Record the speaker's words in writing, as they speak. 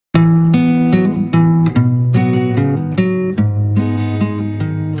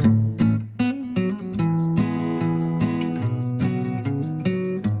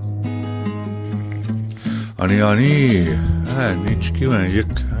Hello,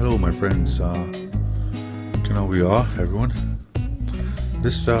 my friends. We are everyone.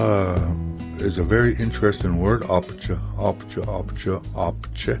 This is a very interesting word. Aapiji.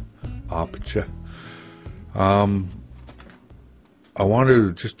 I wanted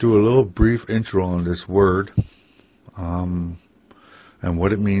to just do a little brief intro on this word, and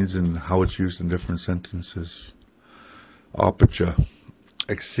what it means and how it's used in different sentences. Aapiji,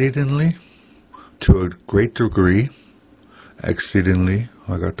 exceedingly, to a great degree. Exceedingly,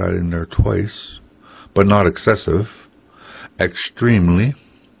 I got that in there twice, but not excessive. Extremely,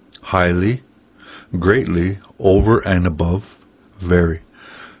 highly, greatly, over and above, very.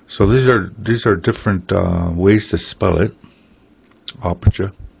 So these are different ways to spell it.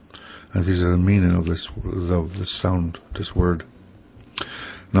 Aapiji, and these are the meaning of this sound, this word.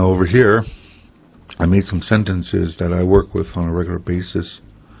 Now over here, I made some sentences that I work with on a regular basis,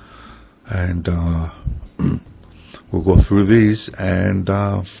 and we'll go through these, and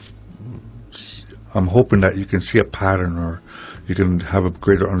I'm hoping that you can see a pattern, or you can have a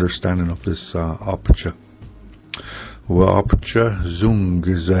greater understanding of this Aapiji. Aapiji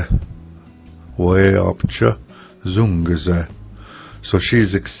zoongizih. Aapiji zoongizih. So she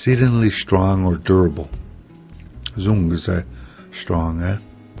is exceedingly strong or durable. Zoongizih, strong, eh?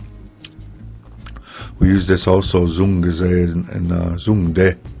 We use this also, zoongizih, and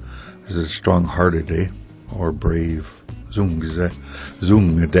zoongde is a strong-hearted, eh? Or brave. Zoongizih,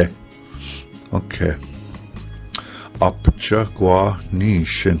 zoongde. Okay. Apitchih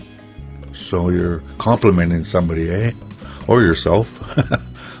Nishin. So you're complimenting somebody, eh? Or yourself.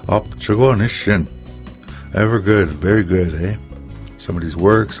 Apitchih Nishin. Ever good, very good, eh? Somebody's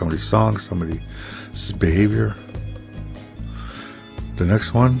work, somebody's song, somebody's behavior. The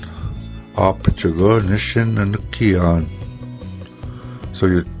next one, Aapiji Nishin enNokiiyan. So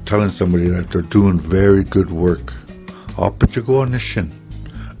you're telling somebody that they're doing very good work. Aapiji Nishin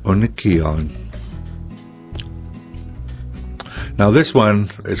enNokiiyan. Now this one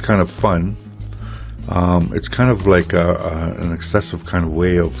is kind of fun. It's kind of like an excessive kind of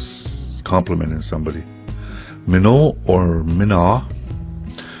way of complimenting somebody. Mino or Mina,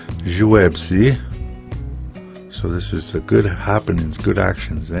 Zhiwebzi. So this is the good happenings, good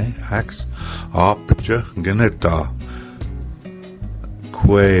actions, eh? Acts. Aapiji Gnita.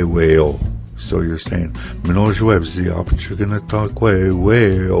 So you're saying Mino Zhiwebzi Aapiji Gnita.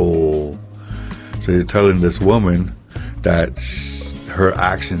 So you're telling this woman that her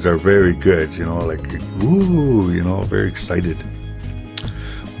actions are very good, like, ooh, very excited.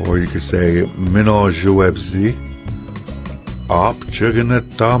 Or you could say Mino Zhiwebzi Aapiji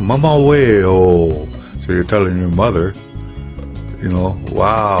Gnita mama weo. So you're telling your mother,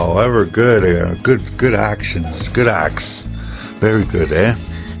 wow, ever good, good actions, good acts, very good, eh?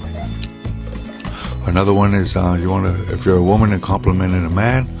 Another one is if you're a woman and complimenting a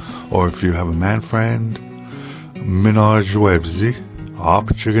man, or if you have a man friend, Mina Zhiwebzi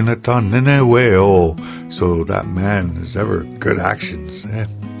Aapiji Gnita nini weo. So that man is ever good actions, eh?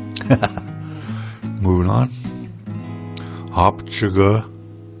 Moving on.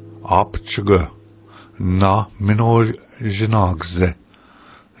 Aapiji na mino zhinaag-zi.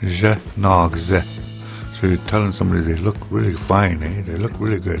 So you're telling somebody they look really fine, eh? They look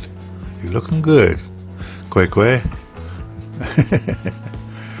really good. You're looking good. Kwe.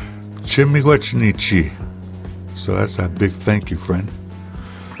 Miigwetch niiji. So that's a big thank you, friend.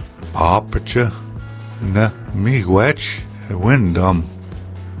 Aapitchih na miigwetch windom.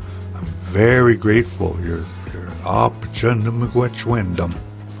 I'm very grateful. You're Aapitchih na miigwetch windom.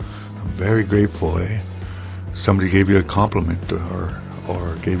 I'm very grateful, eh? Somebody gave you a compliment or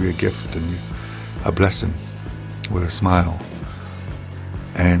gave you a gift and a blessing with a smile.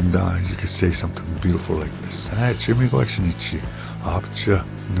 And you could say something beautiful like this. Miigwetch niiji. Aapitchih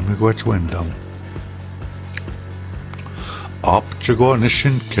na miigwetch windom. Aapiji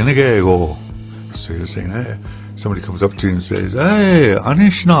Nishin gegoo. So you're saying, hey, somebody comes up to you and says, hey,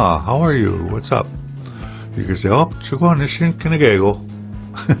 Anishna, how are you? What's up? You can say, Aapiji Nishin gegoo.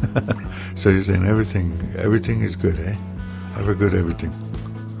 So you're saying everything is good, eh? Ever good, everything.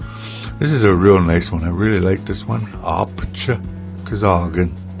 This is a real nice one. I really like this one. Aapiji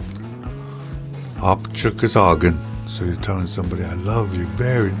Kzaagin. Aapiji Kzaagin. So you're telling somebody, I love you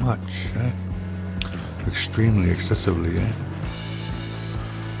very much, eh? Extremely, excessively, eh?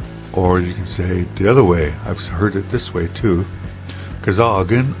 Or you can say the other way. I've heard it this way too.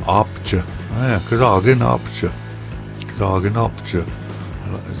 Kzaagin Aapiji. Kzaagin Aapiji. Kzaagin Aapiji.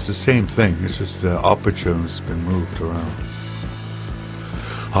 It's the same thing. It's just the Aapiji has been moved around.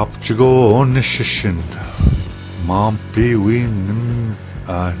 Aapiji Nishin. Mompi we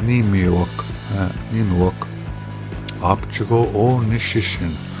nimiwok. Aapchigo o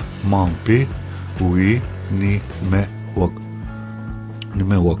nishishin. Mampi ui ni me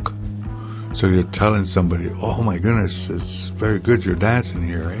wok. So you're telling somebody, oh my goodness, it's very good you're dancing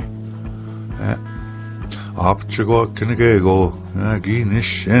here, eh? Aapchigo kina gegoo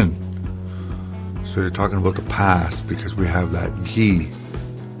Nishin. So you're talking about the past because we have that gi.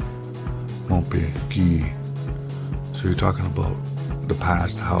 Mampi gi. So you're talking about the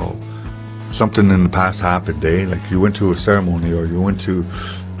past, how something in the past happened, eh? Like you went to a ceremony, or you went to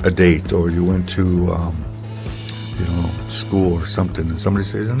a date, or you went to school or something, and somebody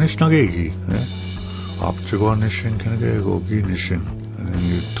says Nishin Nishin, and then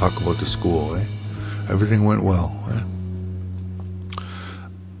you talk about the school, eh? Everything went well, eh?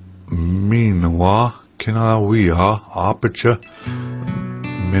 Mina kina apitchih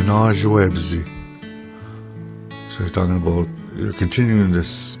Mina Zhiwebzi. So you're talking about, you're continuing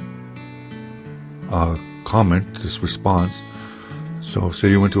this comment, this response. So say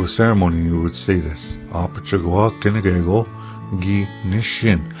you went to a ceremony, you would say this: Aapiji Kzaagin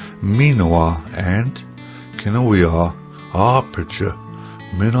Nishin Mina and kina apitchih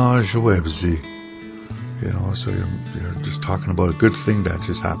Mina Zhiwebzi. So you're just talking about a good thing that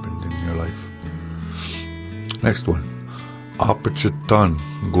just happened in your life. Next one: Aapitchih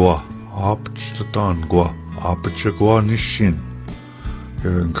Nishin.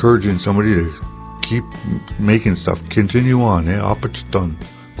 You're encouraging somebody to keep making stuff, continue on, eh? Aapitchih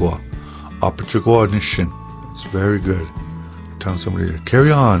Nishin. It's very good. Telling somebody to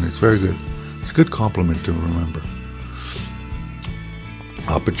carry on, it's very good. It's a good compliment to remember.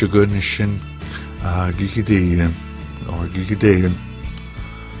 Aapiji Nishin Ever or Ever. It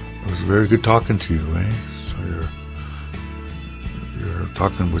was very good talking to you, eh? So you're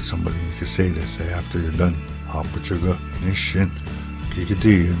talking with somebody. You can say this, eh, after you're done. Aapiji Nishin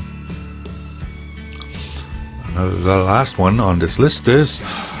Ever. The last one on this list is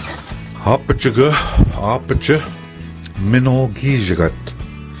Aapiji Gnita.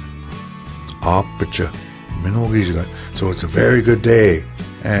 Aapiji Gnita. So it's a very good day.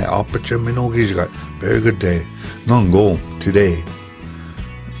 Aapiji Gnita. Very good day. Nongo today.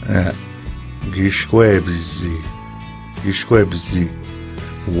 Zhiwebzi.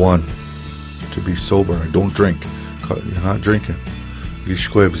 One. To be sober. Don't drink. You're not drinking.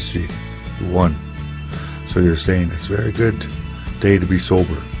 Zhiwebzi. One. So you're saying it's a very good day to be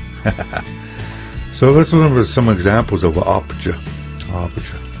sober. So let's remember some examples of Aapiji. I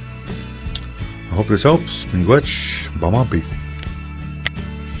hope this helps. Miigwetch. Bamapi.